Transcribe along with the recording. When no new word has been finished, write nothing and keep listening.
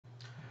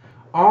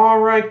All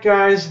right,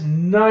 guys,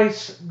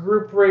 nice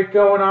group break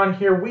going on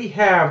here. We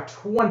have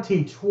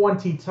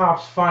 2020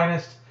 Topps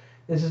Finest.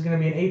 This is going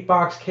to be an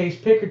 8-box case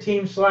picker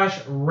team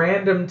 /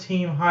 random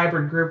team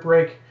hybrid group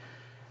break.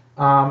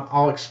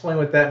 I'll explain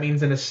what that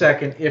means in a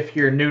second if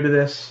you're new to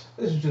this.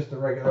 This is just a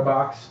regular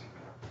box.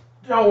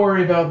 Don't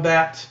worry about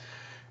that.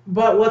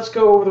 But let's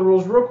go over the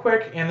rules real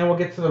quick, and then we'll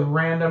get to the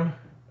random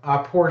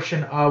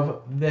portion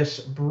of this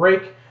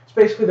break. So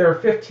basically, there are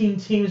 15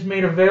 teams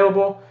made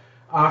available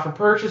for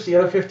purchase. The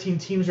other 15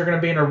 teams are going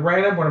to be in a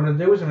random. What I'm going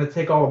to do is I'm going to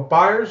take all the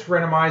buyers,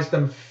 randomize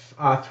them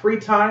 3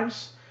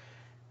 times,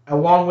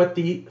 along with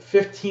the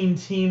 15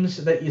 teams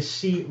that you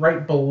see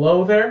right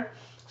below there,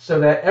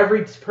 so that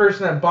every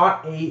person that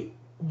bought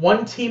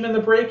one team in the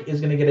break is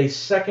going to get a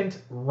second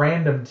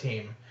random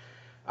team.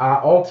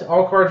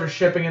 All cards are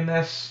shipping in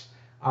this.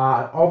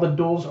 All the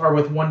duels are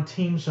with one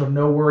team, so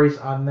no worries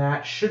on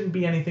that. Shouldn't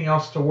be anything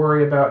else to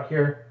worry about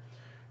here.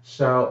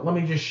 So let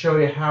me just show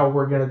you how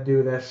we're going to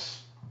do this.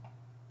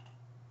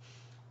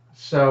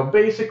 So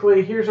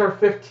basically, here's our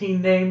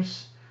 15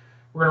 names.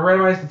 We're going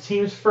to randomize the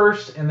teams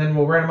first, and then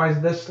we'll randomize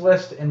this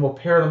list, and we'll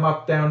pair them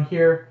up down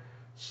here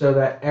so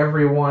that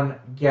everyone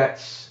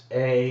gets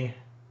a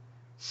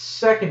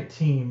second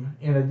team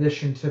in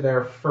addition to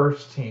their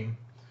first team.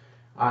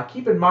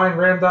 Keep in mind,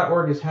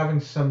 random.org is having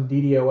some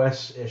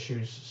DDoS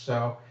issues,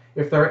 so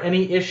if there are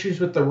any issues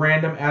with the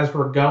random as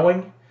we're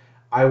going,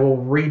 I will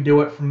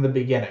redo it from the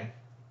beginning.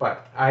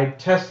 But I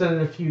tested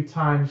it a few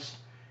times.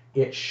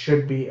 It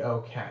should be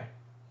okay.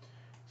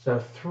 So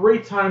 3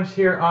 times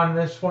here on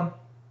this one.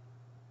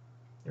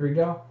 Here we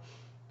go.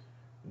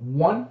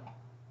 1,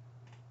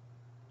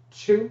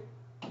 2,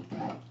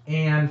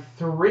 and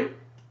 3.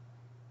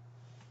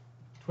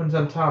 Twins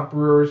on top,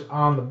 Brewers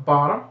on the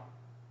bottom.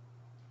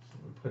 So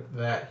we put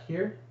that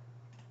here.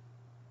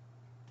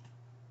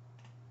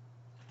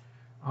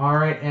 All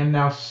right, and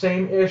now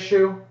same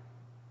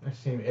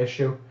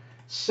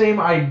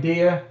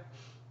idea.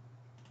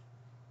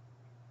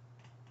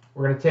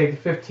 We're going to take the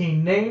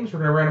 15 names. We're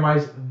going to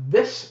randomize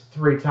this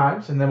 3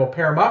 times, and then we'll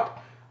pair them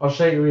up. I'll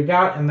show you what we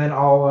got, and then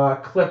I'll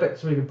clip it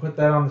so we can put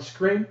that on the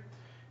screen.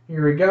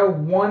 Here we go.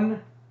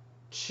 1,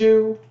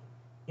 2,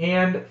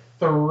 and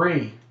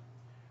 3.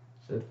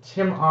 So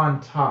Tim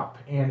on top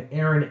and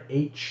Aaron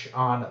H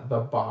on the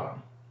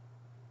bottom.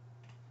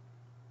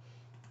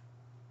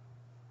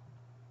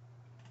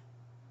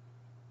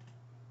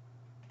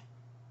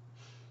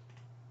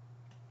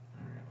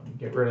 All right, let me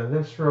get rid of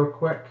this real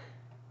quick.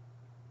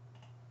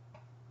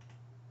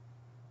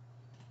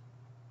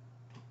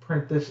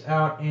 Print this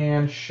out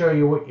and show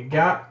you what you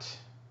got.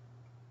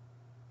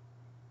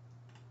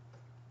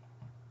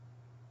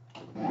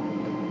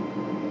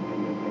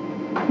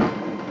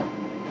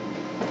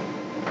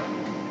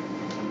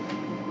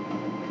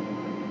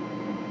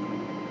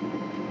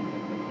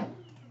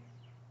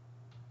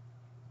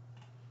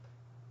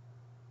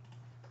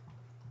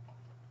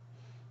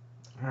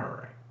 All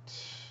right.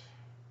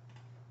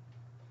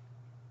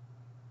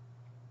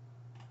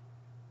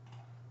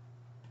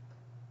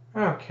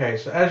 Okay,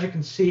 so as you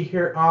can see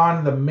here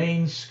on the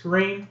main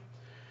screen,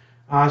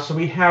 so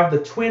we have the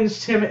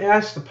Twins Tim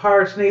S, the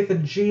Pirates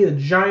Nathan G, the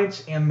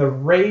Giants and the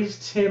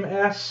Rays Tim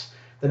S,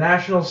 the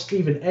Nationals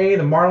Stephen A,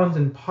 the Marlins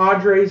and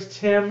Padres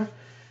Tim,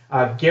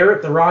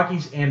 Garrett the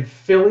Rockies and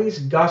Phillies,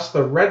 Gus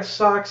the Red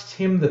Sox,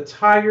 Tim the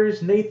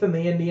Tigers, Nathan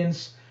the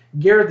Indians,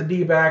 Garrett the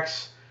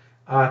D-backs,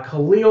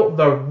 Khalil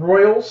the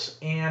Royals,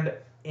 and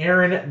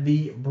Aaron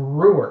the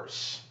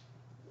Brewers.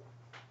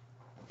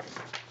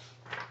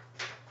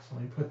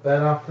 Let me put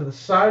that off to the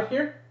side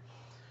here.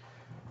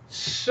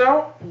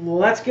 So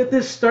let's get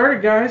this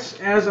started, guys.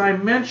 As I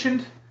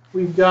mentioned,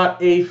 we've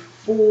got a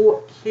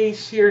full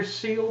case here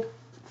sealed.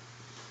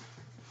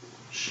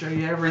 Show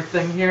you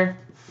everything here.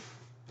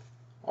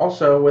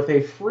 Also with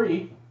a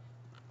free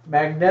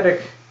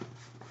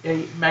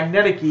magnetic-y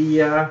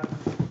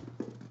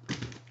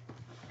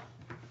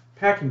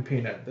packing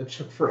peanut that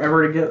took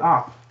forever to get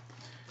off.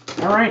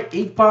 All right,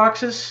 8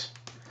 boxes.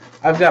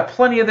 I've got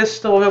plenty of this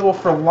still available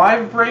for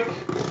live break,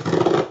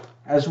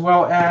 as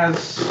well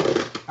as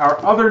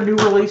our other new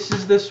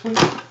releases this week,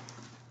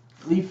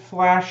 Leaf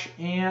Flash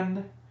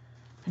and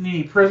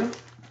Panini Prism,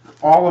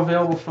 all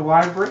available for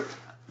live break.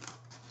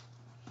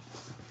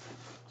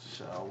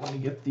 So let me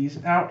get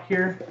these out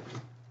here.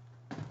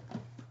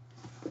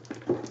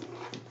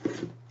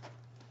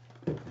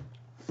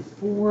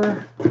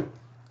 Four,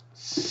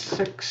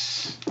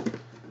 6,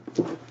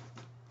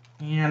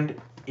 and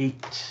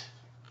 8.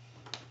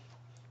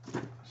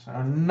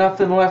 So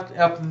nothing left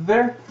up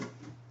there.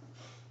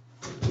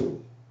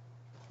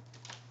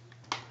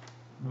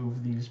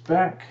 Move these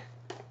back.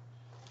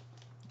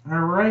 All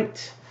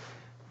right,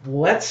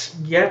 let's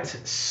get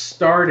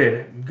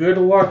started. Good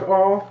luck,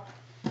 all.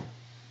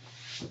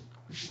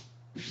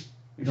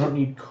 We don't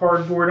need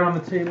cardboard on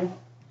the table,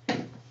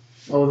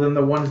 other than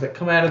the ones that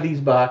come out of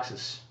these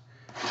boxes.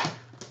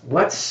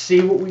 Let's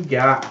see what we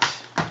got.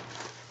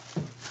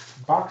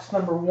 Box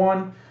number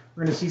 1,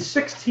 we're going to see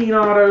 16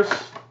 autos,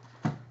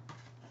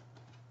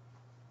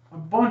 a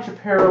bunch of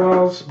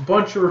parallels, a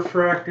bunch of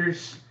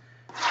refractors,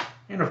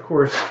 And of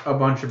course, a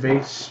bunch of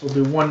base. We'll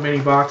do one mini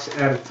box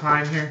at a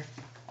time here.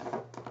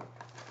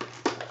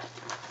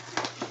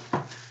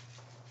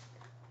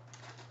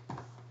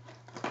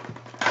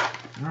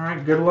 All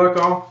right, good luck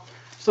all.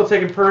 Still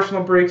taking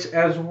personal breaks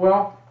as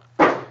well.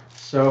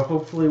 So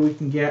hopefully we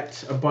can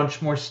get a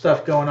bunch more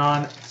stuff going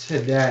on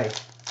today.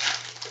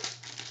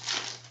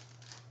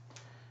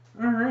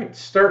 All right,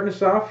 starting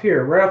us off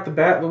here. Right off the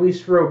bat,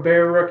 Luis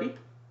Robert rookie.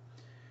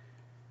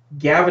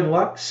 Gavin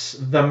Lux,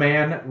 the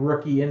man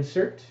rookie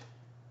insert.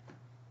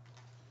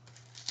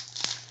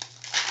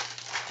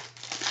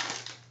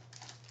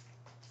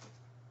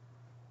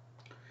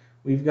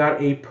 We've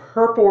got a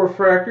purple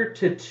refractor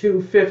to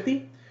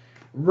 250.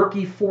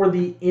 Rookie for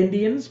the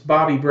Indians,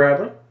 Bobby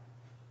Bradley.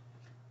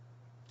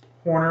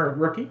 Horner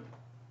rookie.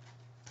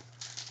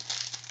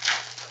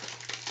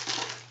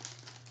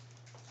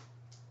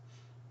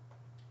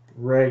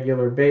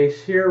 Regular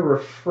base here.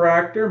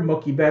 Refractor,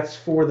 Mookie Betts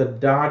for the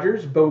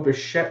Dodgers, Bo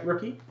Bichette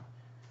rookie.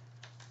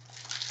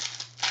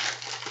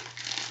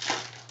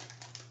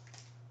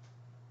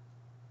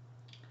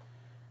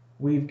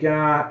 We've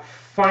got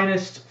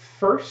Finest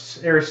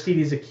Firsts,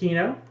 Aristides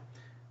Aquino.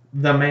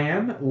 The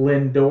Man,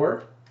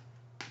 Lindor.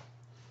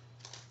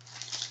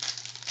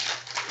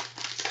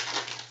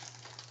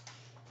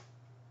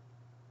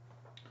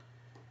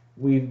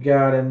 We've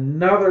got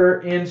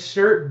another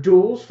insert,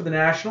 duels for the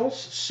Nationals,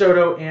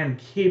 Soto and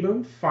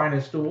Kieboom,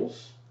 Finest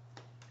duels.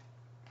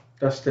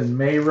 Dustin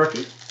May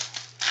rookie.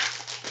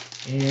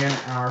 And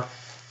our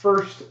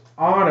first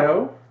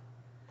auto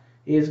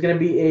is going to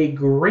be a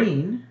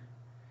green,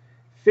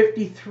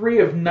 53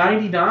 of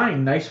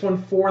 99. Nice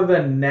one for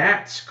the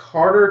Nats,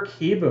 Carter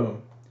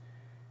Kieboom.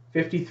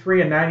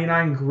 53 of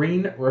 99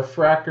 green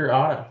refractor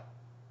auto.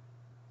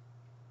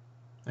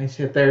 Nice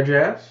hit there,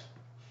 Jazz.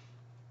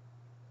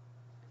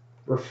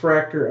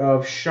 Refractor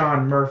of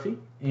Sean Murphy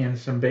and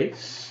some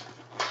base.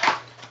 All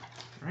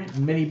right,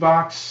 mini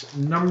box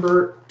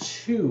number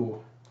 2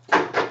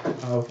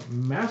 of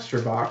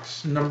Master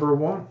Box number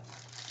 1.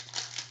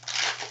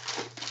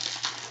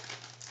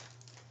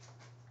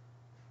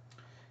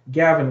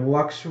 Gavin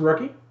Lux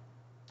rookie.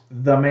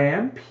 The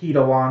Man, Pete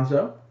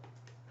Alonso.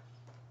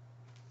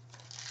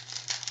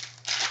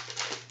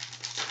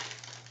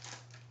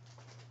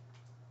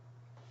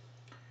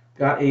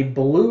 Got a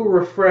blue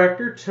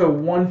refractor to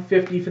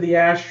 150 for the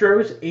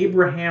Astros,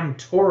 Abraham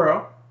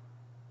Toro.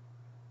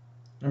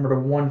 Number to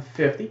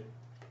 150.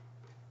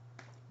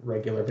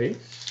 Regular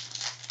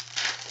base.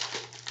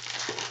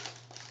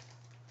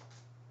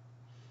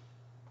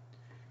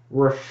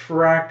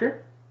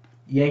 Refractor,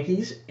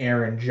 Yankees,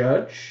 Aaron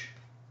Judge.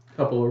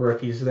 Couple of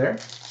rookies there.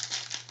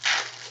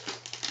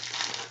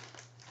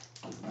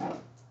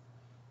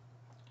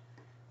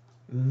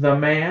 The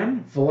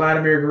Man,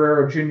 Vladimir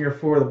Guerrero Jr.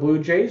 for the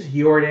Blue Jays,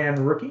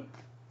 Jordan rookie.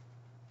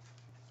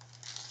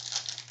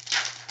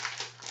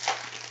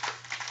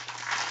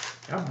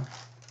 Come on.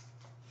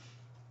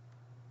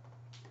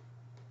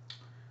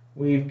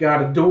 We've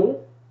got a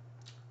duel.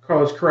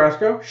 Carlos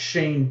Carrasco,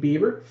 Shane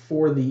Bieber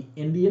for the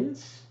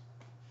Indians.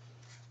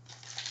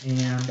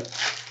 And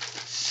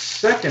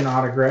second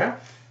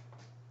autograph,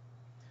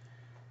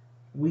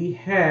 we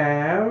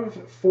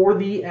have for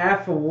the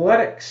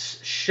Athletics,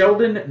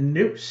 Sheldon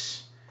Noose,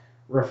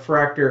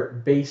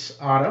 refractor base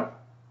auto.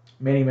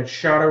 Manny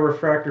Machado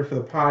refractor for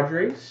the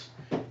Padres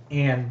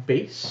and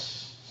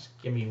base.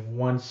 Just give me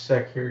 1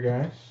 sec here,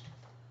 guys.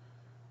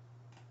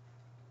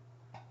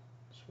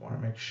 Just want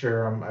to make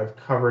sure I've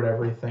covered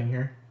everything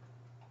here.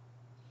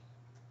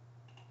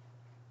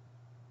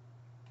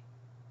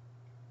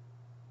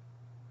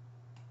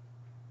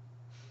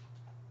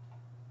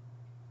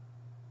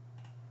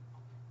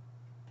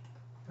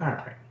 All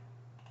right.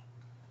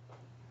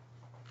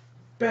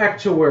 Back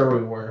to where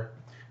we were.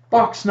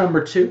 Box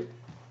number 2.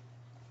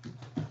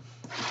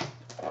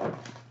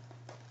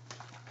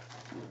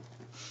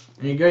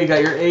 There you go. You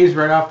got your A's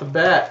right off the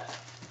bat.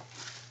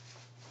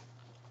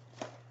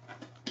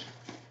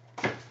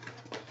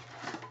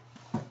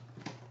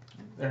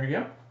 There you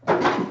go.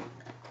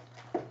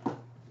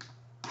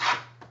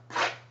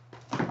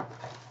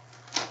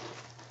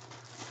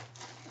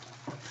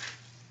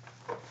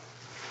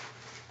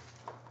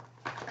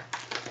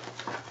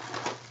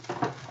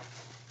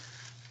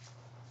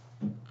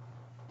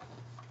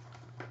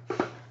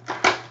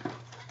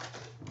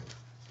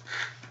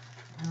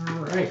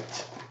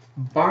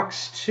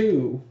 Box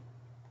 2.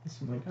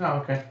 I'm like, oh,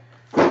 okay.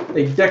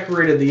 They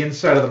decorated the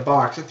inside of the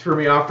box. It threw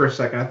me off for a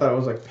second. I thought it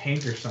was like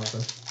paint or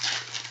something.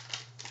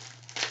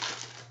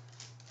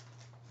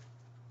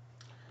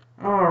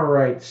 All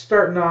right,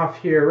 starting off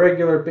here,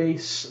 regular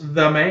base,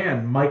 the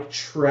Man, Mike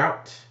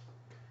Trout.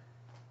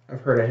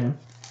 I've heard of him.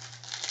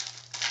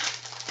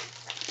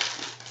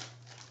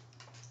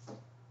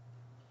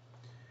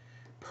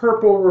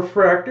 Purple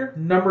refractor,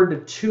 numbered to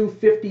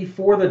 250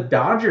 for the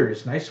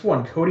Dodgers. Nice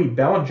one, Cody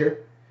Bellinger.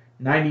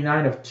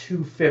 99 of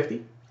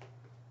 250.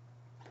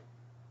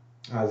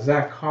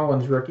 Zach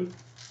Collins rookie.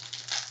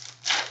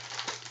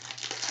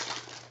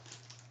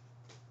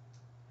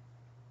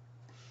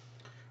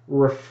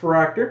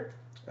 Refractor,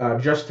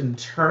 Justin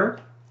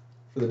Turner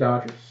for the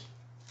Dodgers.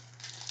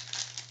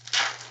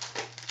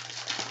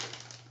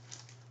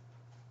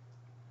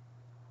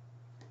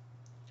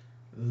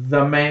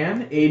 The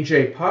Man,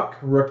 A.J. Puck,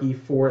 rookie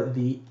for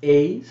the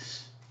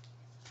A's.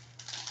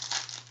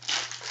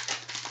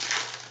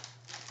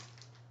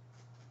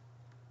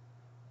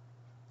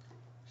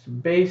 Some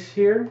base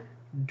here.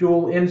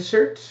 Dual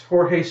inserts,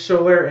 Jorge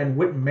Soler and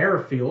Whit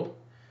Merrifield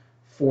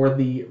for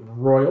the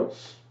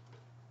Royals.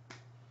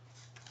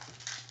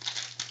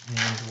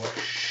 And what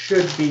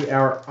should be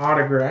our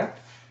autograph.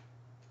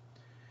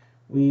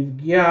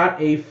 We've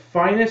got a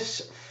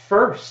Finest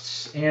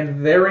Firsts,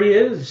 and there he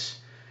is.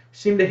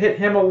 Seem to hit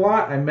him a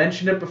lot. I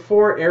mentioned it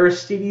before.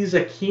 Aristides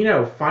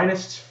Aquino,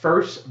 Finest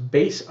First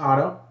base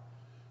auto.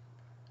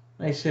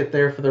 Nice hit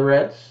there for the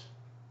Reds.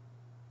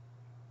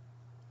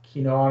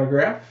 Aquino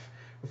autograph.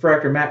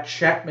 Refractor Matt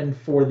Chapman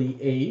for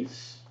the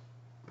A's.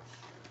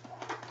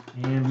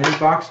 And mini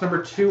box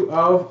number 2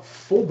 of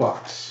full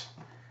box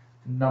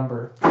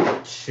number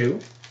 2.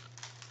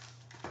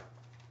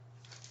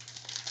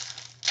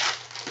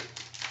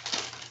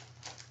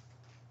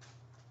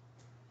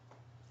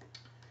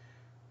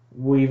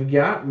 We've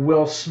got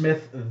Will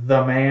Smith,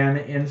 the Man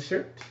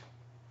insert.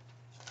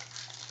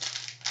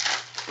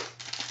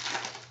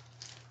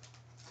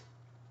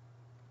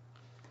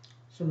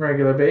 Some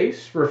regular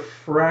base.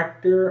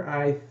 Refractor,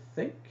 I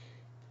think.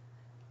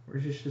 Or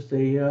is this just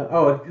a...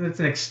 oh, it's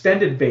an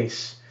extended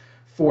base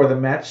for the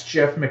Mets,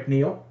 Jeff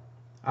McNeil.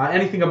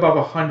 Anything above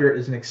 100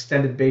 is an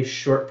extended base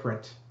short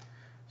print.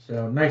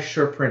 So, nice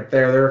short print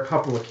there. There are a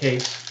couple of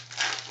case.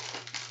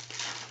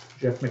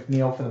 Jeff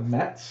McNeil for the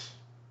Mets.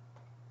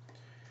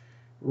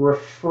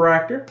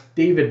 Refractor,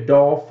 David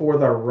Dahl for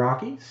the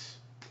Rockies.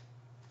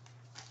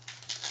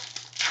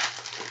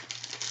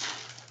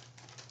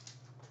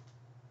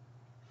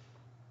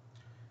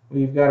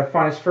 We've got a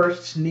Finest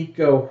Firsts,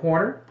 Nico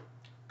Horner.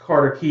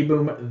 Carter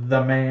Kieboom,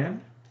 the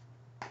Man.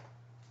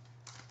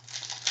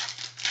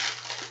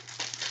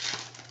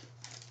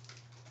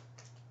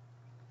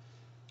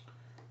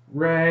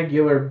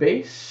 Regular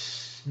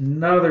base,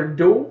 another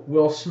dual,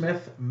 Will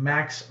Smith,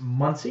 Max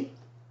Muncy.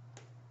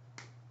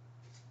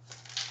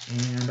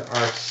 And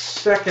our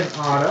second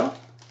auto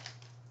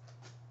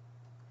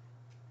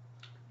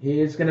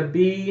is going to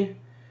be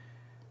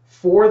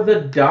for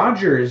the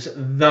Dodgers,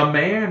 the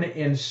Man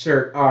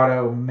insert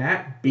auto,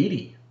 Matt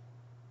Beattie.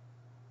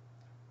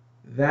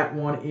 That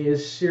one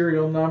is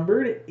serial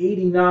numbered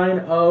 89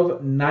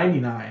 of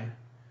 99.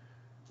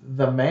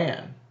 The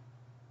Man.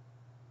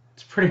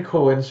 It's a pretty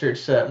cool insert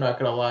set, I'm not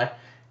going to lie.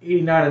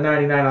 89 of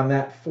 99 on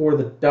that for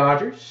the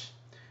Dodgers.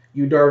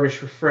 Yu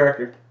Darvish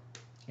refractor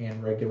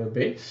and regular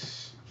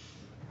base.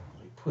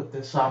 Put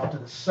this off to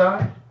the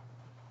side.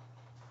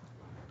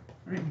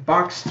 All right,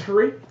 box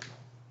 3.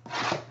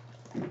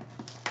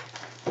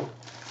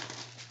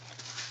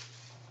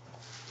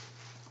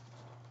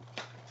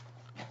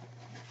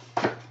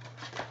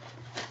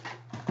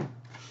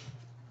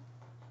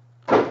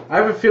 I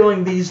have a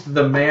feeling these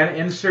The Man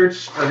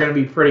inserts are going to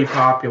be pretty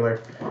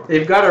popular.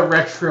 They've got a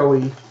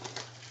retro-y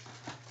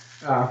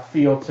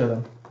feel to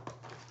them.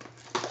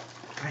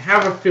 I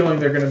have a feeling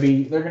they're going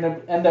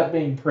to end up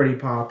being pretty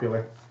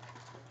popular.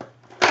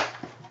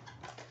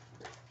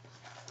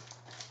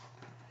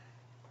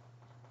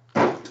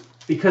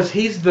 Because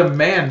he's the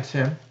man,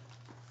 Tim.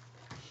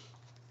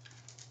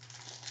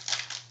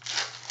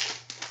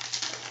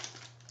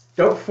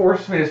 Don't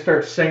force me to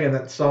start singing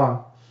that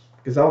song,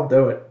 because I'll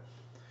do it.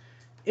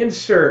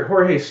 Insert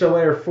Jorge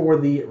Soler for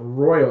the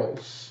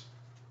Royals.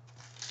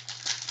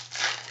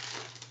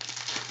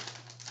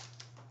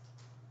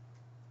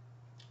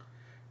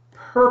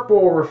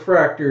 Purple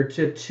refractor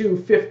to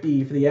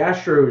 250 for the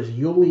Astros,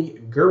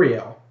 Yuli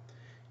Gurriel.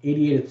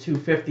 88 to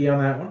 250 on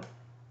that one.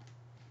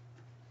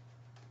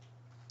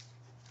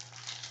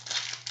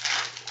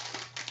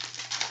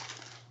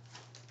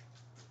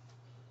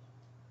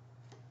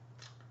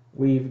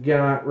 We've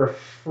got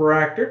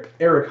refractor,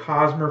 Eric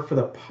Hosmer for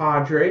the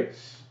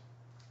Padres.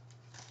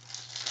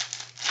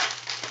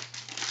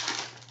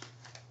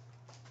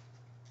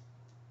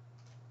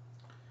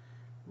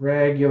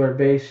 Regular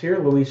base here,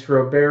 Luis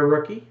Robert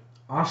rookie.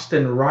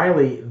 Austin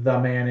Riley, the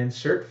Man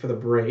insert for the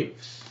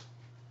Braves.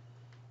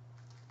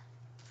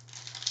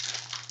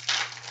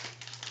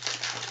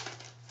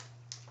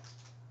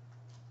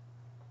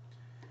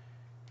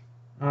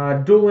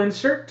 Dual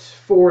insert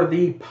for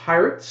the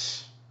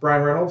Pirates,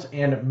 Brian Reynolds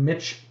and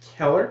Mitch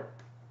Keller.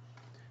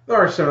 There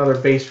are some other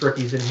base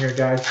rookies in here,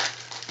 guys.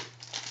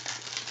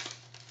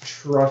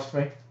 Trust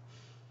me.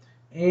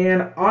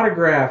 And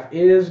autograph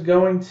is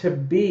going to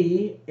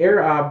be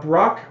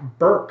Brock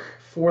Burke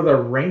for the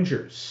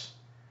Rangers.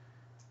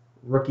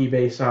 Rookie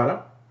base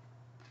auto.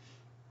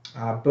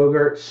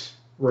 Bogarts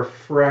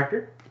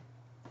refractor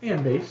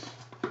and base.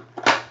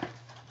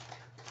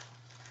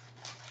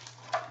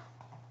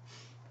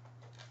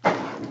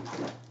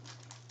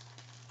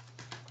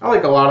 I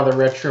like a lot of the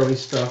retro-y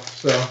stuff,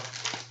 so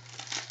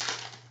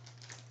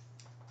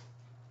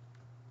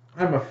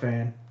I'm a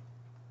fan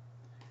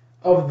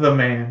of the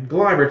Man.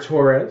 Gleyber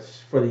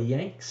Torres for the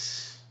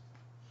Yanks.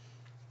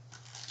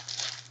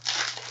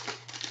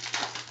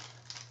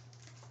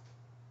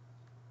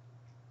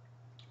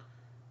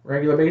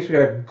 Regular base, we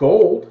got a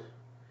gold.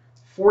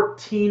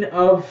 14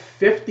 of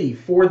 50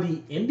 for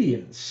the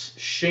Indians.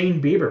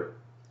 Shane Bieber.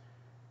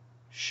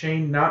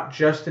 Shane, not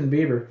Justin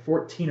Bieber.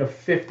 14 of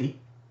 50.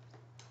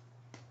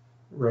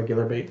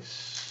 Regular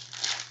base.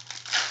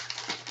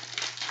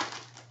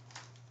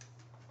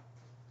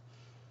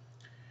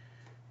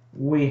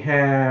 We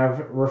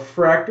have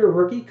refractor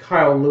rookie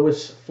Kyle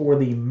Lewis for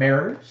the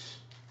Mariners.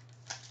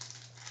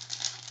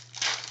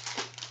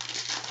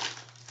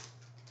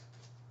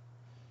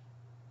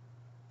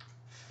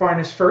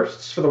 Finest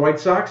firsts for the White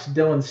Sox,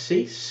 Dylan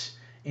Cease,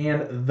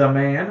 and the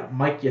man,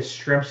 Mike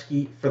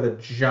Yastrzemski for the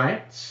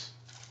Giants.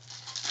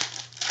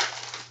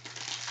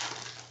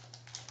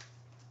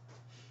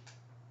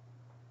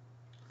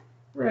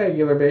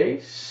 Regular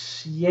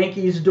base,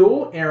 Yankees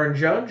duel, Aaron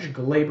Judge,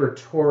 Gleyber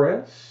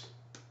Torres.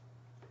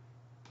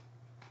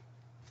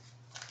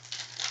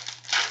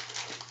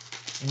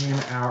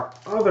 And our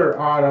other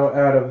auto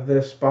out of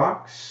this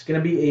box is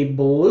going to be a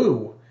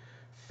blue.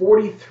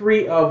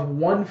 43 of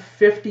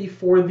 150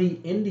 for the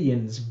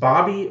Indians,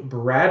 Bobby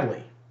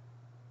Bradley.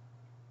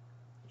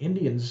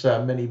 Indians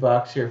mini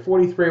box here.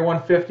 43 of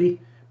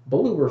 150,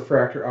 blue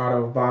refractor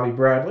auto of Bobby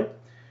Bradley.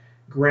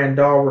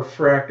 Grandal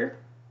refractor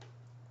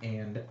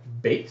and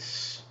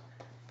base.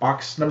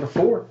 Box number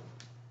 4.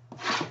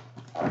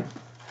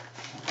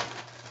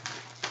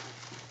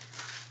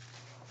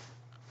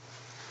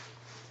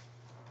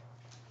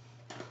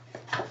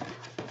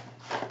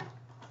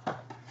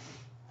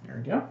 There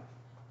we go.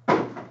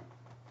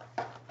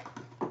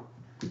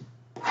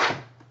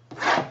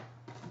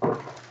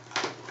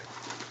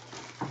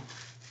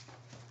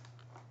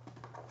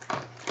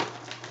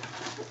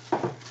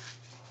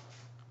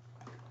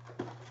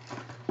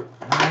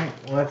 Alright,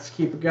 let's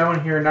keep it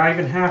going here. Not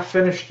even half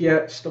finished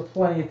yet. Still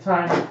plenty of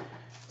time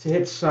to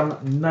hit some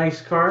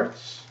nice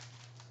cards.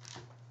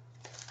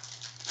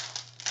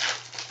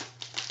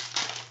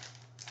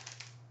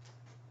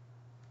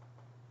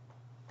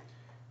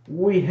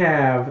 We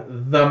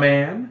have the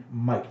man,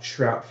 Mike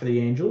Trout for the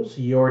Angels,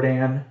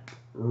 Jordan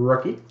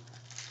rookie.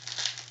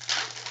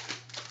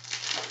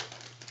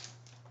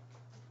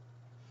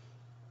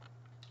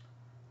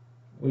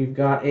 We've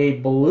got a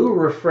blue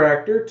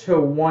refractor to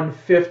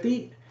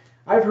 150.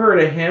 I've heard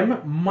of him,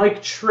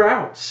 Mike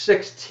Trout,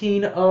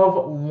 16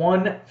 of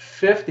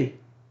 150.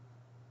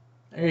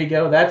 There you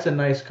go. That's a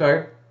nice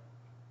card.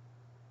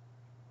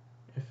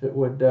 If it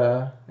would,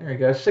 there you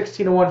go,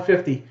 16 of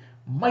 150.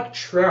 Mike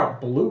Trout,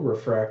 blue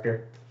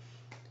refractor.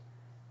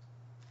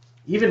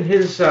 Even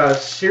his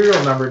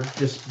serial number,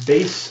 just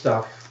base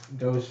stuff,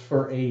 goes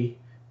for a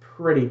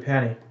pretty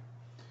penny.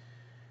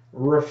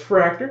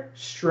 Refractor,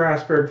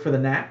 Strasburg for the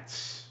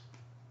Nats.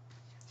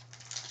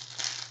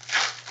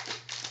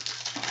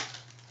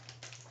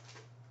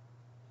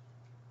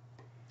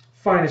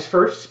 Finest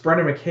firsts,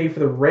 Brendan McKay for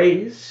the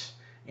Rays,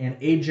 and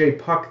A.J.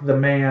 Puck, the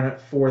man,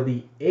 for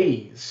the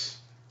A's.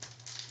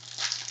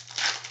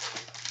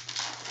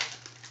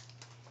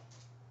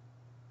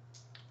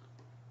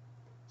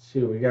 See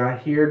what we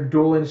got here.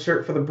 Dual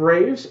insert for the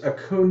Braves,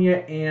 Acuna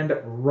and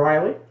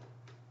Riley.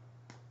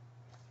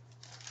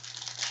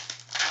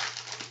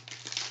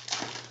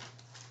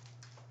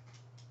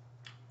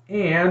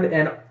 And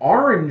an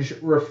orange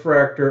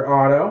refractor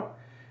auto.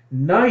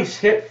 Nice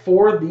hit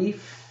for the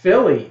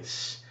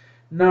Phillies.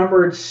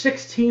 Numbered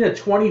 16 of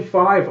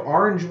 25,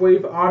 orange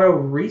wave auto,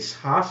 Rhys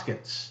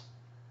Hoskins.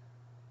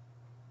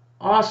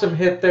 Awesome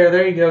hit there.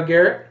 There you go,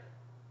 Garrett.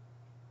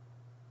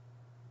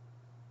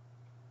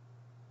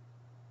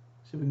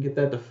 See if we can get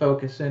that to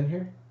focus in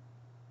here.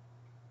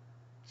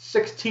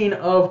 16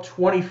 of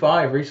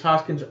 25, Rhys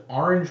Hoskins,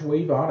 orange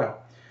wave auto.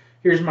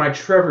 Here's my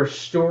Trevor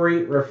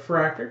Story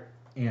refractor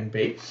and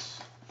base.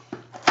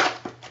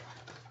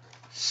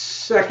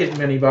 Second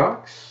mini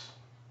box.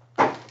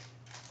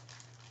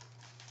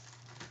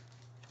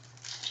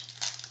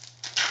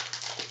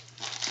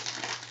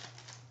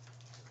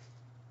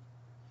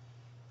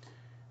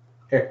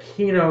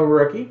 Aquino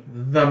rookie,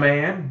 the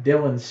man,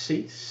 Dylan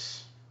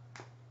Cease.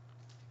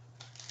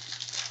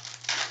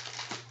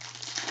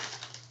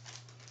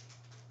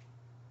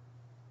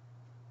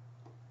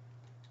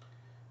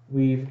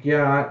 We've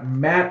got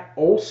Matt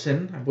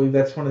Olson. I believe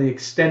that's one of the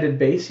extended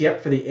base.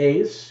 Yep, for the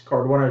A's.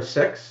 Card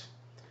 106.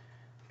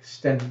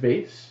 Extended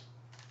base.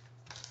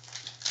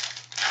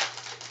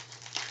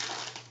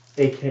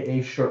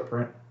 AKA short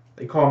print.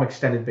 They call them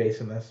extended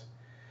base in this.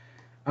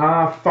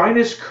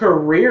 Finest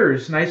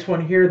careers. Nice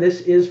one here. This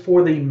is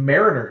for the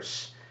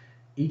Mariners.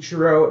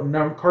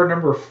 Ichiro, card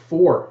number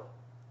 4.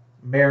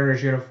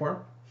 Mariners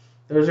uniform.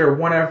 Those are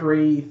one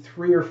every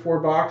 3 or 4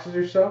 boxes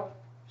or so.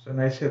 So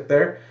nice hit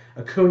there.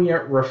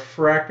 Acuna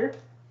refractor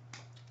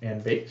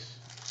and base.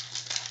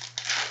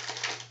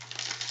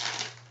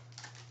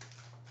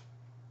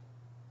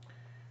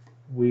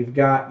 We've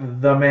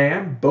got the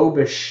man, Bo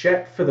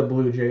Bichette for the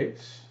Blue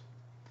Jays.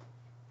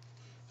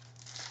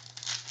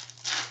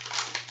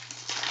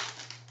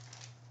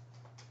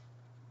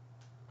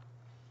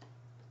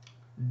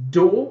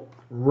 Dual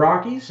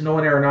Rockies,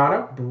 Nolan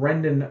Arenado,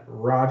 Brendan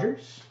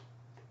Rodgers.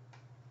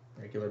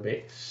 Regular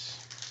base.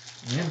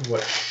 And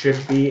what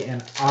should be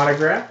an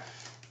autograph.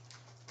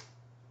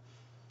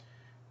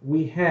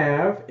 We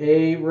have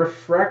a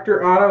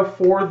refractor auto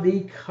for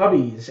the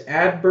Cubbies,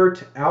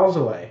 Adbert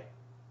Alzolay.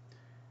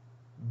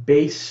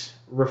 Base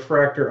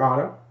refractor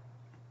auto.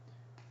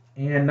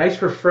 And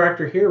nice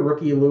refractor here,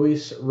 rookie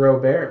Luis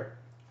Robert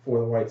for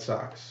the White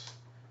Sox.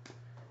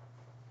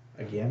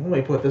 Again, let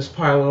me put this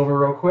pile over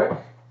real quick.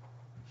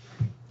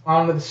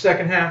 On to the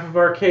second half of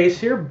our case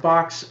here,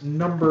 box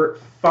number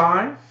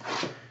 5.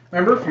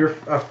 Remember, if you're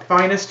a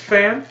Finest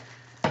fan,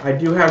 I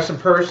do have some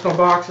personal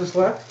boxes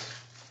left.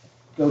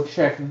 Go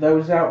check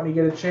those out when you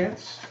get a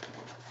chance.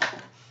 There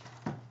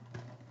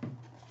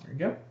you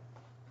go.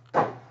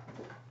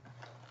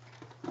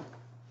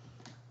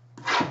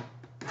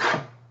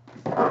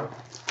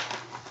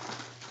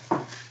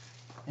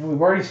 And we've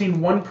already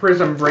seen one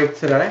Prism break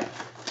today.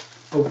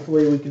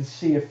 Hopefully we can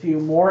see a few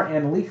more.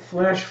 And Leaf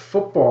Flash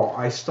Football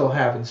I still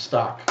have in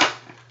stock.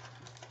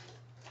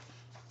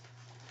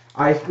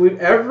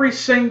 Every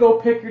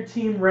single pick your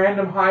team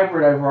random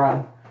hybrid I've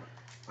run,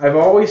 I've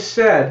always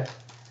said,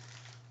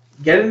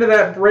 get into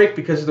that break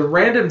because the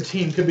random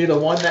team could be the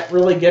one that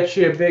really gets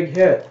you a big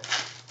hit.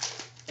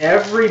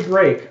 Every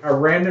break, a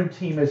random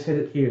team has hit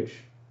it huge.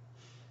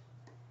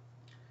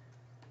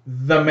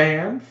 The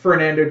Man,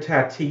 Fernando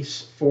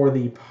Tatis for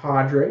the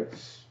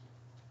Padres.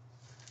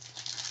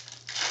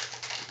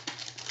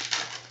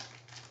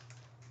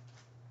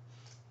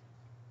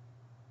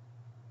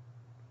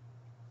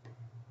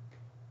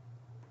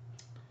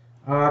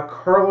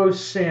 Carlos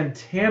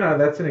Santana,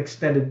 that's an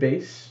extended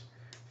base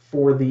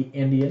for the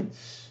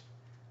Indians.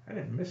 I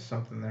didn't miss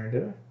something there,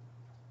 did I?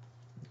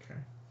 Okay.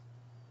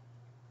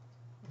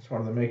 Just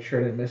wanted to make sure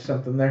I didn't miss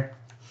something there.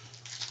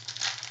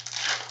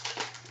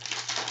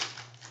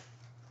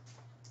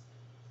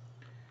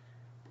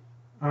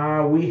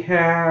 We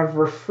have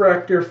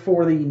refractor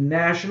for the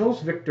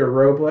Nationals, Victor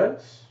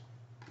Robles.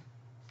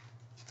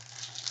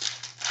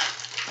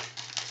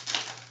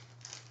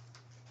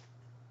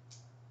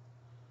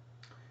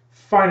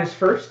 Finest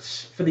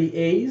Firsts for the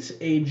A's,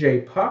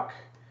 A.J. Puck,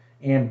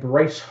 and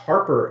Bryce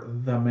Harper,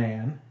 the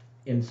Man,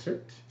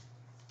 insert.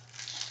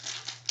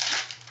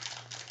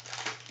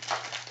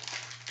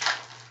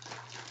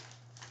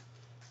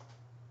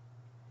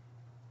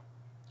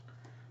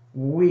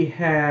 We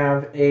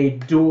have a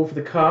duel for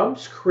the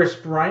Cubs, Chris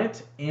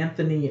Bryant,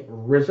 Anthony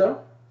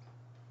Rizzo.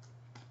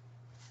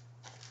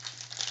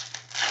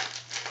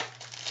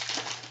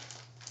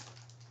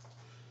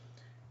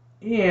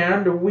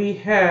 And we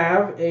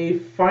have a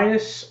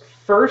Finest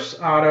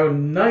First Auto,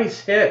 nice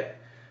hit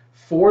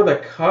for the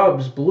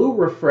Cubs, blue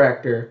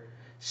refractor,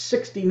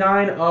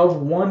 69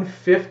 of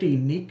 150,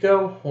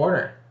 Nico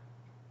Horner.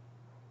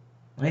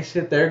 Nice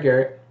hit there,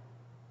 Garrett.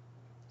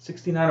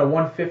 69 of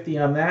 150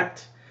 on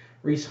that.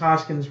 Rhys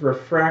Hoskins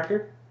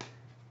refractor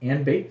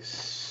and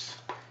base.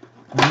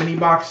 Mini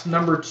box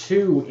number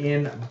 2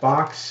 in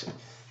box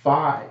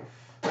 5.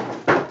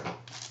 And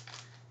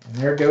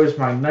there goes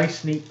my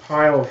nice, neat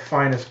pile of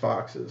Finest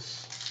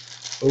boxes.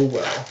 Oh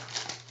well.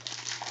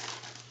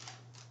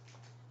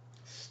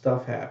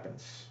 Stuff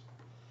happens.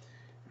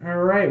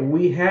 All right,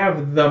 we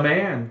have the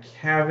Man,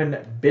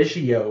 Kevin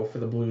Biggio for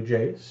the Blue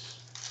Jays.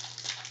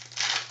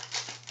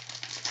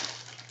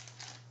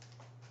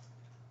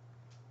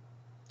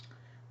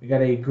 We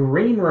got a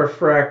green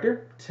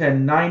refractor,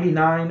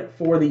 10/99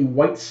 for the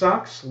White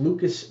Sox,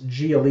 Lucas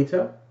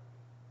Giolito.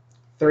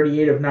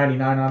 38 of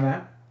 99 on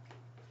that.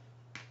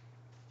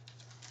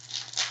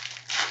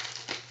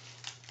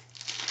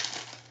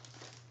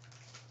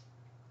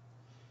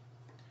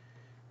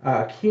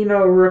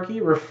 Keno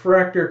rookie,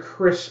 refractor,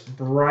 Chris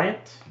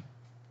Bryant.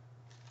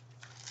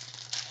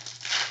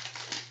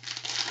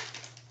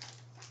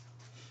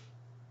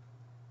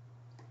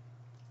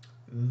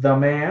 The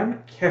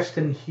Man,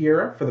 Keston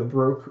Hiura for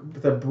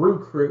the Brew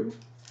Crew.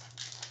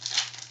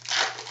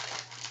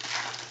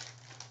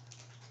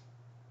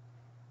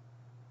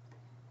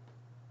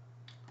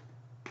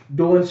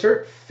 Dual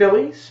insert,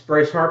 Phillies,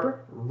 Bryce Harper,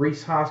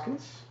 Rhys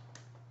Hoskins.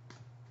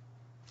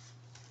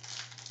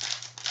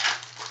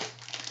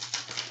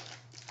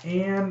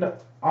 And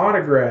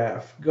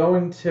autograph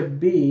going to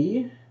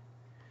be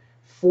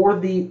for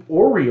the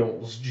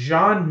Orioles,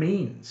 John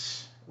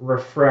Means,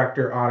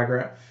 refractor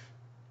autograph.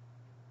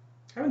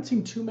 Haven't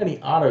seen too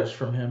many autos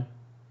from him.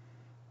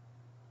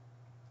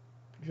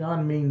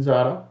 John Means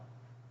auto.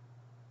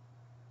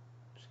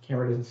 This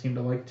camera doesn't seem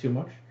to like too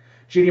much.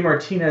 JD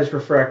Martinez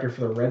refractor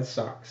for the Red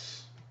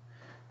Sox.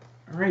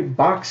 All right,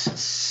 box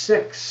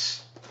 6.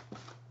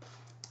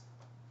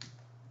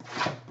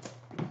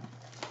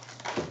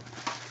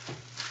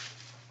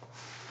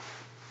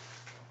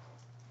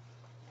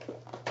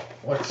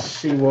 Let's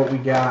see what we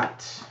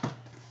got.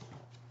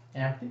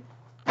 Empty.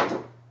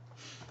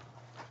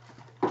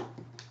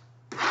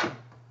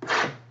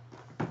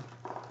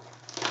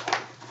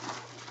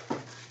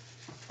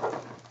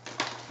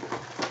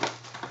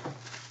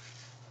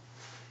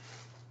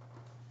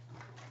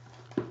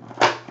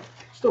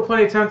 Still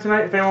plenty of time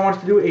tonight if anyone wants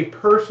to do a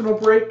personal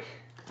break.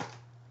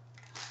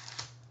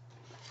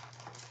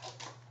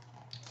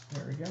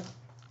 There we go.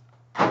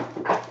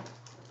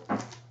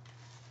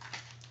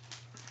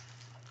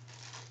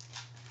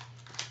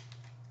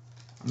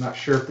 not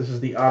sure if this is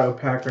the auto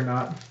pack or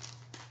not.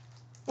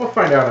 We'll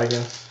find out, I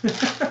guess.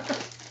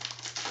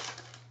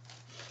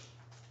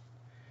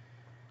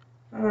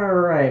 All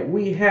right,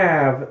 we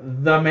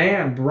have the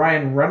man,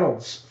 Brian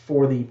Reynolds,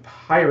 for the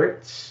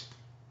Pirates.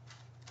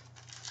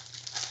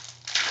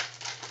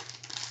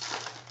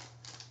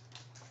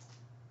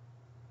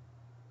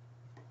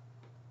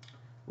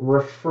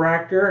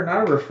 Refractor,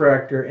 not a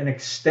refractor, an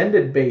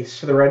extended base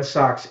for the Red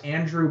Sox,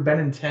 Andrew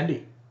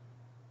Benintendi.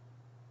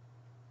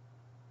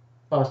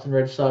 Boston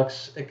Red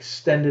Sox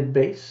extended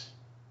base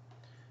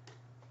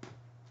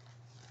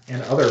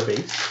and other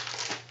base.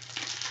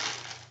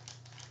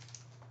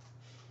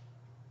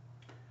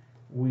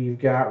 We've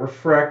got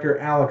refractor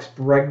Alex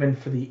Bregman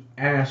for the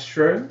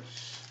Astros.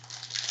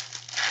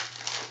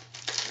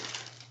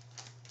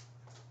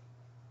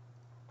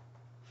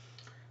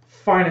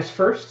 Finest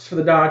firsts for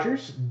the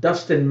Dodgers,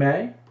 Dustin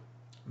May,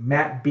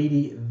 Matt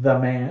Beattie, the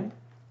man.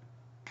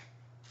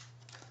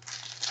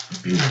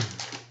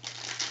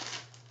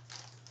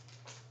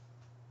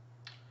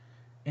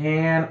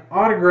 And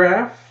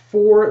autograph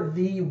for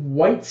the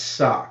White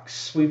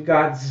Sox. We've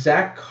got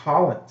Zach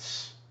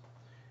Collins,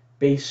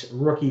 base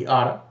rookie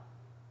auto.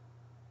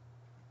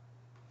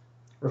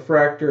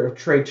 Refractor of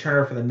Trey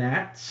Turner for the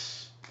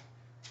Nats.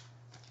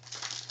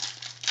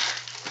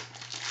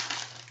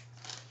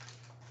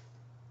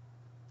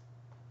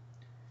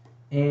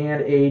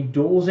 And a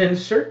duals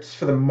inserts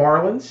for the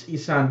Marlins,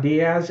 Isan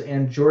Diaz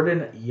and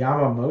Jordan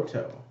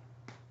Yamamoto.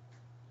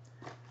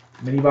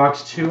 Mini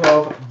box 2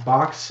 of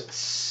box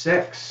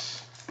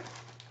 6.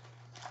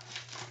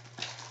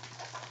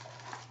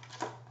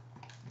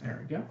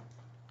 There we go.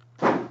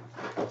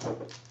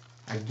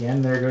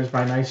 Again, there goes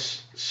my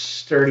nice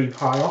sturdy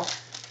pile.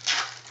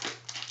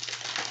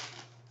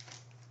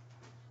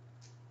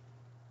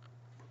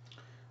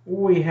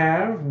 We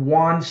have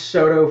Juan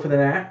Soto for the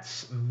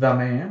Nats, the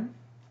man.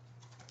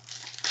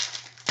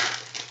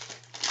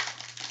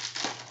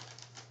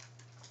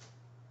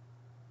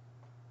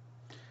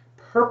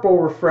 Purple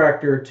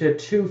refractor to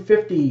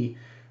 250,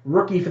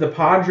 rookie for the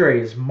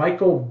Padres,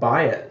 Michael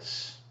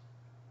Baez.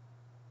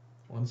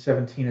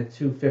 117 at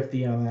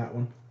 250 on that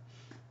one.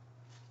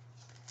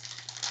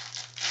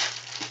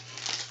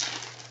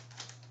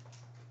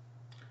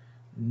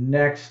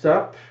 Next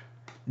up,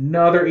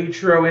 another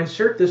Ichiro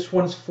insert. This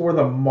one's for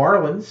the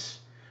Marlins,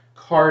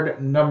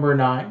 card number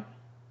 9.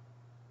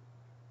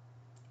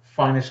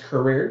 Finest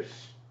careers.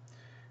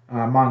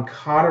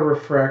 Moncada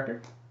refractor.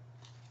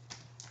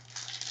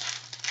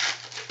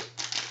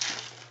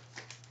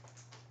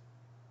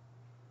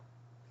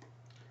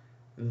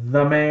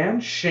 The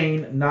man,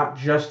 Shane, not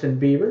Justin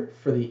Bieber,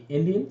 for the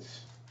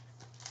Indians.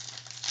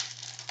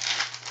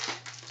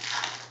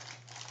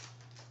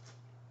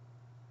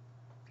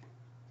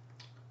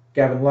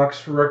 Gavin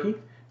Lux, rookie.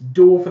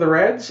 Dual for the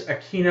Reds,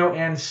 Aquino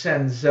and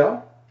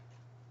Senzel.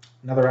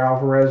 Another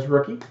Alvarez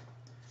rookie.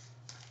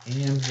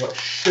 And what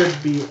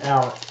should be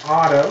our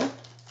auto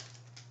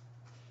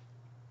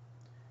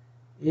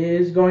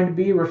is going to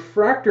be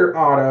refractor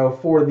auto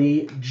for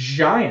the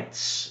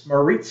Giants,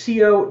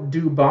 Maurizio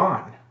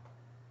Dubon.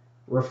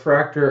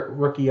 Refractor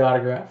rookie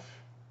autograph.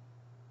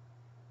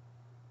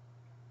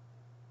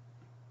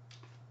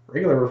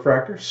 Regular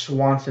refractor,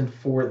 Swanson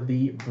for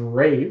the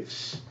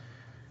Braves.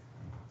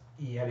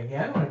 Yet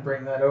again, I'm going to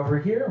bring that over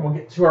here, and we'll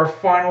get to our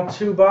final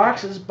 2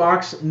 boxes.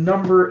 Box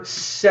number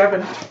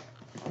 7. There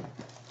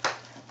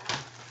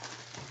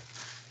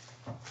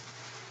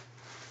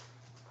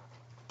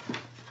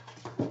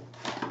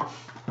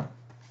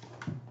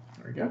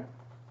we go.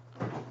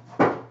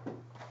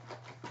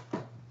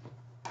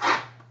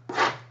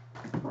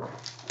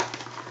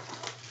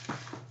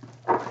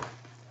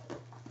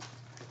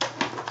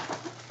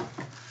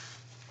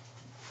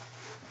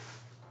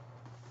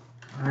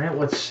 All right,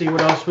 let's see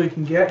what else we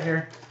can get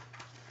here.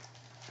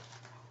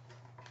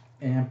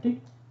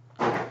 Empty.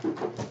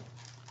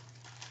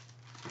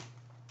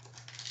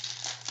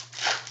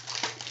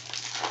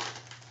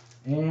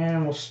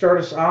 And we'll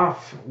start us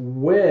off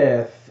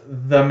with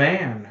the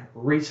man,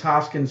 Rhys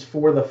Hoskins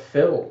for the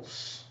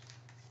Phils.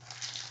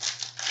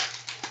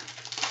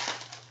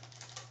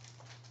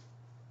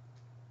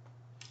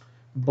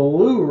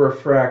 Blue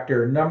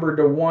refractor, number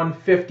to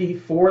 150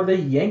 for the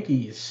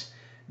Yankees.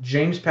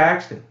 James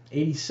Paxton,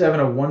 87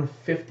 of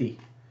 150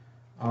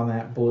 on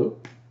that blue.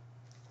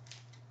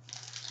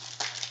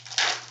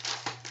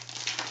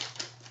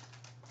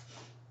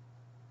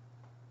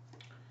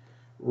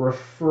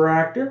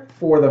 Refractor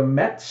for the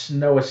Mets,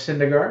 Noah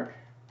Syndergaard.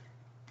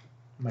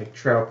 Mike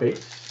Trout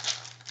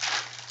base.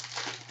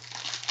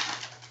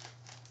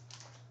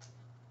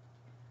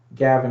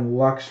 Gavin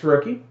Lux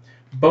rookie.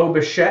 Bo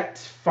Bichette,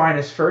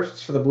 finest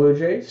firsts for the Blue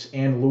Jays.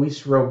 And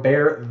Luis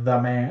Robert,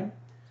 the man,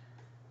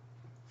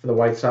 for the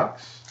White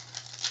Sox.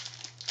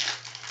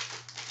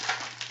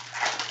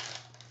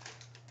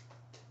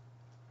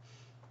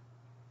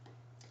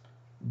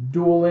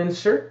 Dual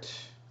insert,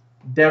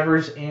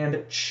 Devers and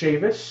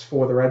Chavis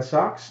for the Red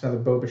Sox. Another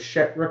Bo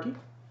Bichette rookie.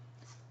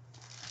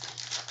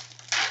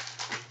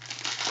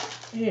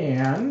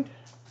 And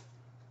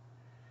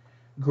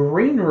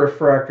Green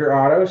refractor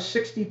auto,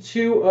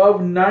 62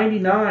 of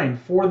 99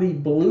 for the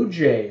Blue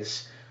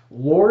Jays.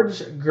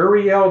 Lourdes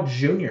Gurriel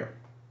Jr.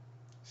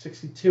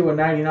 62 of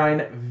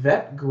 99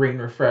 vet green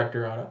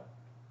refractor auto.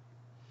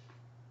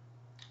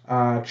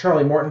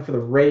 Charlie Morton for the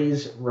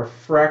Rays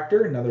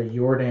refractor, another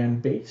Jordan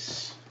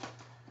base.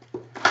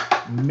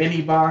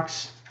 Mini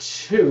box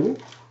 2.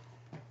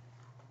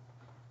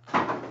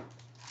 All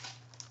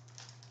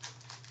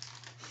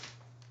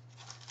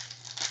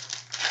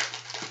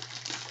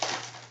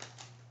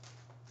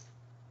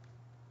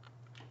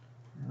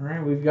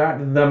right, we've got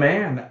the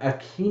man,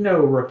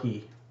 Aquino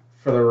rookie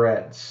for the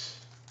Reds.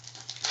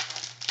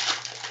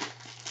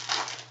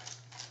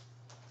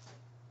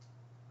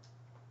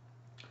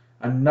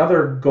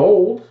 Another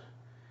gold,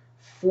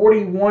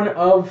 41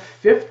 of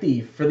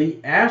 50 for the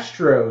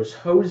Astros,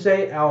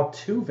 Jose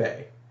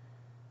Altuve.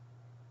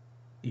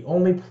 The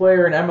only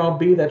player in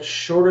MLB that's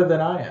shorter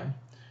than I am.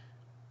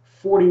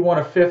 41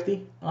 of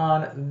 50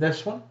 on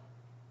this one.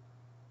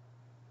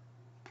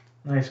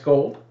 Nice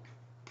gold.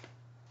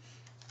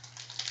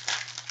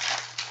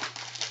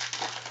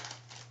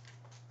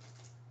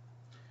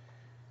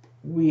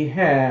 We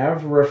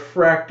have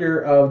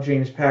refractor of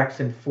James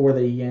Paxton for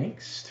the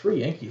Yanks. 3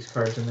 Yankees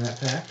cards in that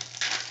pack.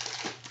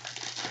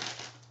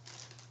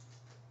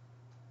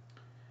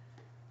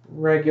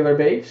 Regular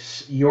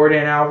base,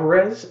 Jordan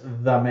Alvarez,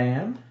 the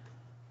man.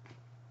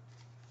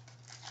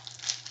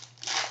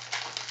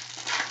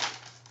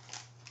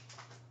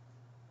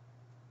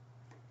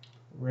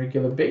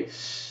 Regular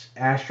base,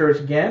 Astros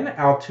again,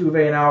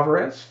 Altuve and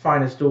Alvarez,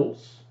 finest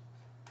duels.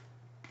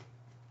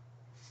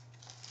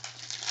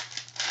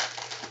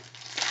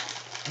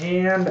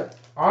 And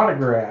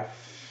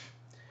autograph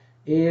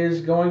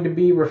is going to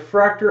be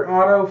refractor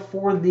auto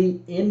for the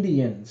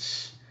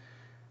Indians.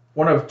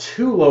 One of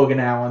 2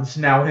 Logan Allens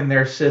now in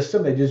their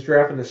system. They just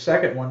drafted a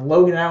second one.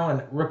 Logan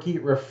Allen, rookie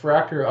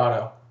refractor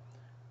auto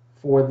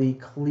for the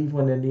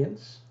Cleveland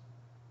Indians.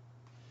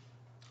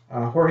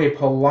 Jorge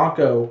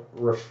Polanco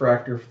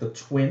refractor for the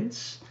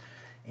Twins.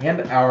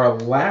 And our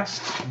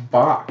last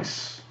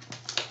box.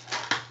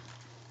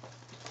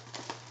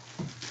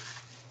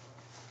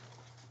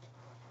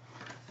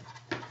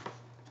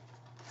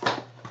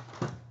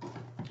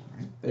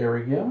 There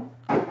we go.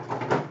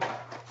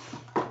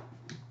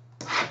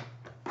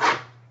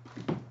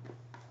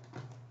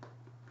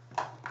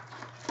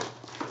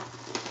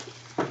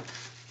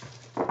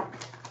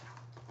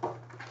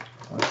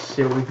 Let's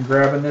see what we can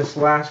grab in this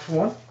last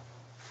one.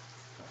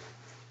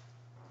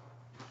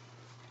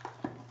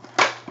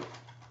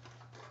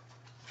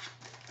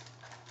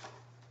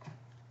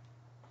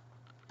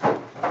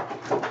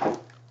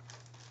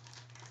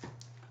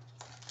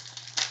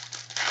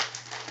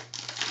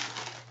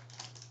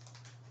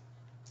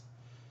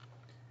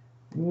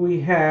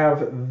 We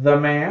have the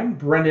man,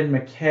 Brendan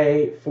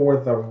McKay for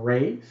the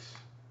Rays.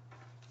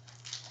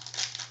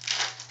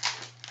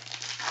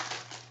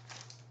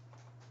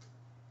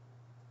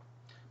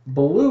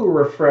 Blue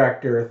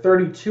refractor,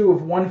 32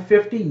 of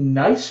 150.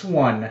 Nice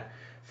one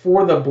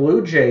for the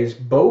Blue Jays.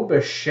 Bo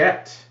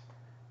Bichette,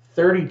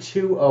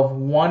 32 of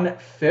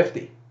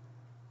 150.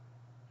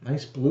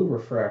 Nice blue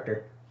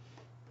refractor.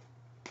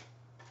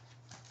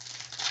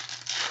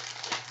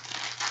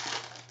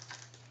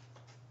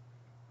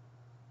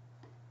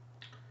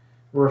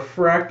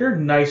 Refractor,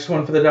 nice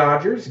one for the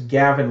Dodgers.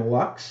 Gavin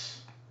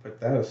Lux.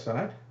 Put that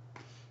aside.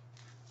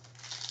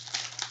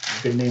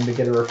 Good name to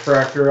get a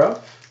refractor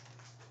of.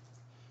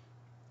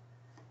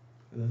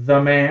 The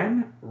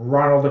man,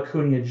 Ronald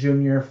Acuna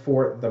Jr.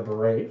 for the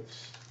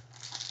Braves.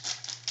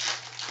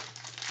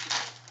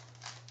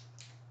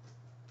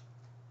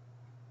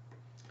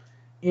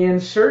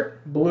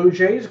 Insert, Blue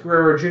Jays,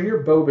 Guerrero Jr.,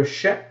 Bo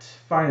Bichette,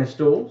 finest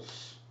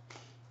duels.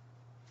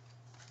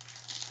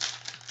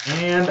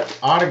 And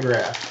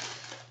autograph.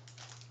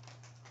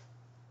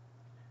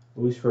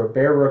 Luis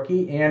Robert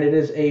rookie, and it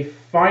is a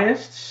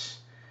finest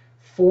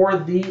for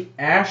the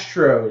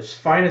Astros.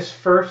 Finest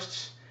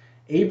firsts,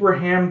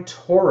 Abraham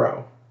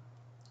Toro,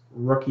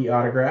 rookie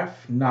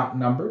autograph, not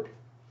numbered.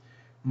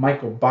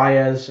 Michael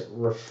Baez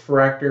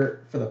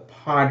refractor for the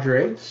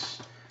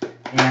Padres.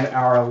 And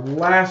our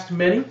last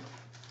mini.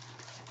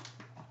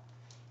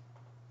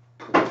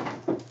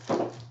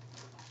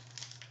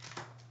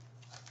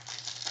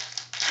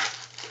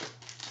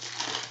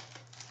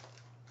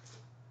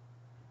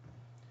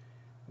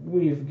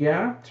 We've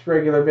got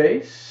regular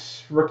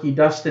base, rookie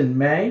Dustin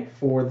May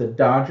for the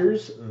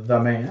Dodgers, the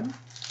man.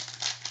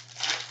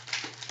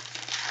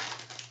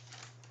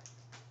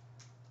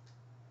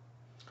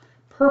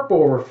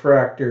 Purple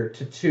refractor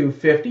to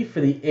 250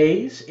 for the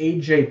A's,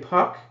 A.J.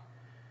 Puck,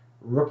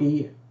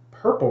 rookie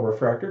purple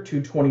refractor,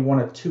 221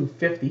 of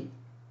 250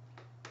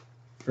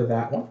 for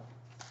that one.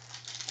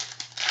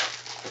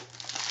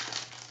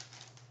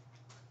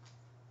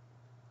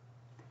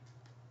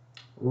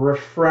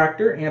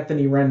 Refractor,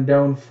 Anthony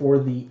Rendon for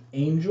the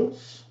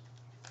Angels.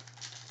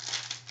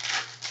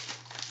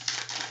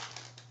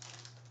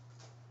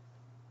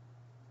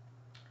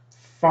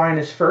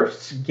 Finest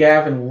firsts,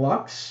 Gavin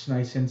Lux.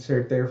 Nice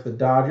insert there for the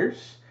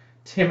Dodgers.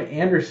 Tim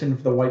Anderson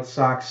for the White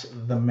Sox,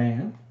 the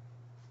man.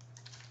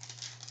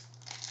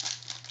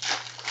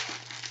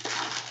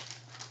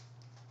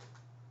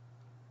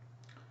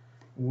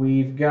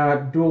 We've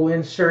got dual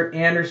insert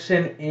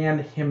Anderson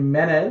and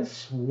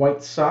Jimenez,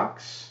 White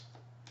Sox.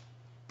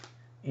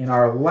 In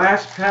our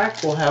last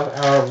pack, we'll have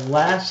our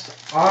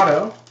last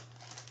auto.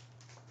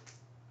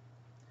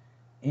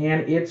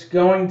 And it's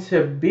going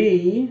to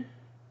be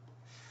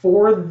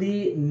for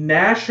the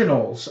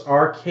Nationals,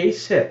 our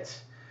case hit.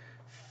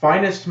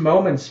 Finest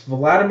Moments,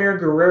 Vladimir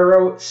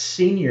Guerrero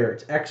Sr.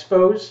 It's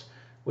Expos,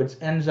 which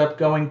ends up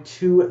going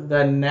to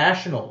the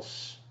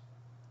Nationals.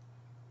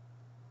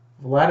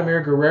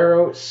 Vladimir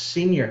Guerrero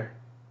Sr.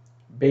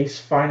 Base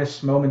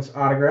Finest Moments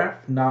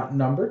autograph, not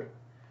numbered.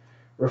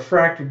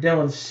 Refractor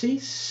Dylan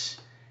Cease,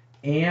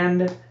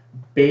 and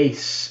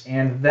base.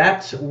 And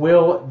that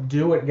will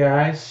do it,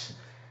 guys.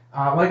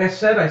 Like I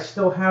said, I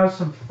still have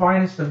some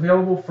Finest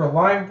available for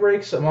live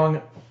breaks,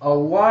 among a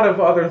lot of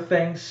other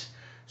things.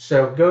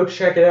 So go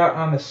check it out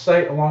on the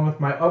site along with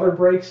my other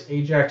breaks,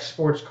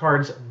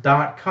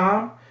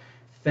 ajaxsportscards.com.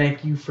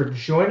 Thank you for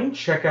joining.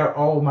 Check out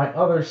all of my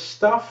other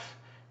stuff,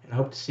 and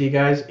hope to see you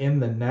guys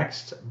in the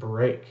next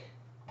break.